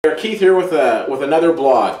Keith here with another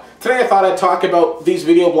blog. Today I thought I'd talk about these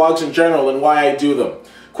video blogs in general and why I do them.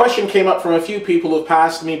 Question came up from a few people who've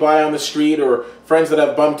passed me by on the street or friends that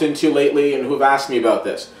I've bumped into lately and who've asked me about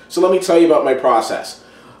this. So let me tell you about my process.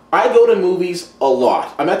 I go to movies a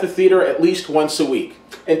lot. I'm at the theater at least once a week.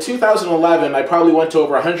 In 2011, I probably went to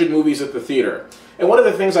over 100 movies at the theater. And one of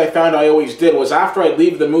the things I found I always did was after I'd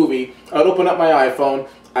leave the movie, I'd open up my iPhone,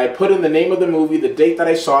 I'd put in the name of the movie, the date that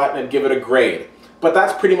I saw it, and I'd give it a grade. But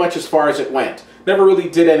that's pretty much as far as it went. Never really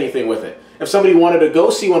did anything with it. If somebody wanted to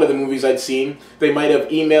go see one of the movies I'd seen, they might have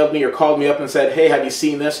emailed me or called me up and said, "Hey, have you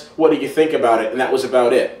seen this? What did you think about it?" And that was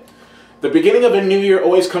about it. The beginning of a new year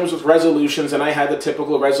always comes with resolutions, and I had the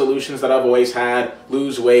typical resolutions that I've always had: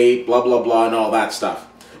 lose weight, blah, blah, blah, and all that stuff.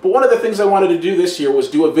 But one of the things I wanted to do this year was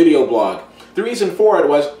do a video blog. The reason for it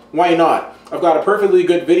was, why not? I've got a perfectly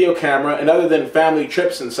good video camera, and other than family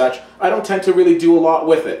trips and such, I don't tend to really do a lot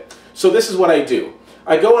with it. So this is what I do.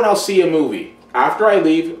 I go and I'll see a movie. After I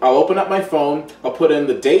leave, I'll open up my phone, I'll put in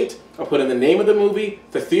the date, I'll put in the name of the movie,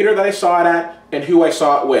 the theater that I saw it at, and who I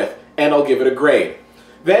saw it with, and I'll give it a grade.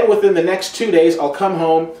 Then within the next 2 days, I'll come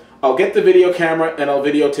home, I'll get the video camera, and I'll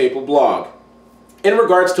videotape a blog. In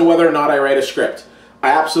regards to whether or not I write a script, I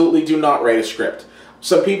absolutely do not write a script.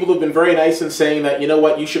 Some people have been very nice in saying that, you know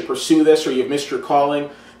what, you should pursue this or you've missed your calling.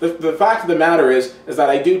 The fact of the matter is that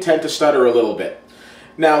I do tend to stutter a little bit.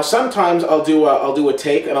 Now, sometimes I'll do a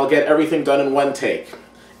take and I'll get everything done in one take,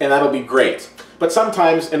 and that'll be great. But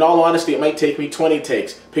sometimes, in all honesty, it might take me 20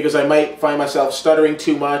 takes because I might find myself stuttering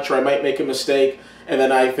too much or I might make a mistake, and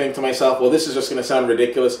then I think to myself, well, this is just going to sound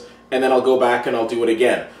ridiculous, and then I'll go back and I'll do it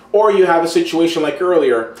again. Or you have a situation like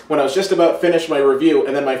earlier when I was just about finished my review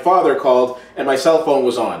and then my father called and my cell phone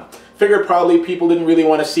was on. Figured probably people didn't really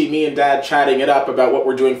want to see me and Dad chatting it up about what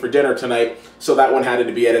we're doing for dinner tonight, so that one had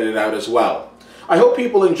to be edited out as well. I hope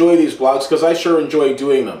people enjoy these blogs because I sure enjoy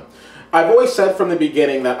doing them. I've always said from the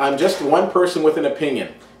beginning that I'm just one person with an opinion.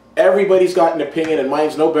 Everybody's got an opinion and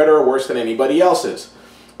mine's no better or worse than anybody else's.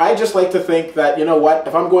 I just like to think that, you know what,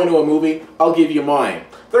 if I'm going to a movie, I'll give you mine.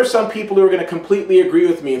 There are some people who are going to completely agree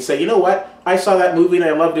with me and say, you know what, I saw that movie and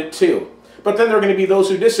I loved it too. But then there are going to be those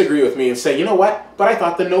who disagree with me and say, you know what, but I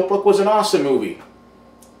thought The Notebook was an awesome movie.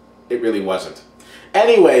 It really wasn't.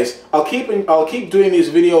 Anyways, I'll keep doing these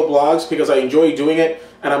video blogs because I enjoy doing it,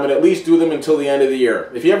 and I'm going to at least do them until the end of the year.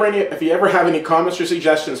 If you ever have any comments or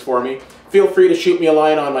suggestions for me, feel free to shoot me a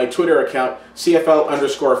line on my Twitter account,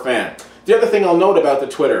 CFL_fan. The other thing I'll note about the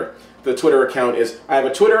Twitter account is I have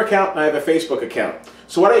a Twitter account and I have a Facebook account.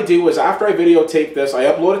 So what I do is after I videotape this, I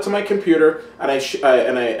upload it to my computer and I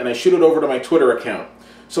shoot it over to my Twitter account.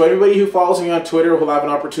 So everybody who follows me on Twitter will have an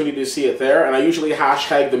opportunity to see it there, and I usually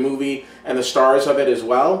hashtag the movie and the stars of it as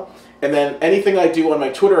well. And then anything I do on my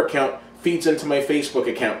Twitter account feeds into my Facebook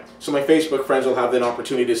account. So my Facebook friends will have an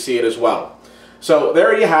opportunity to see it as well. So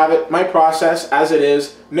there you have it, my process as it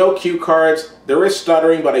is. No cue cards, there is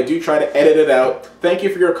stuttering, but I do try to edit it out. Thank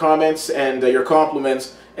you for your comments and your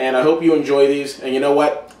compliments, and I hope you enjoy these. And you know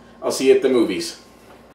what? I'll see you at the movies.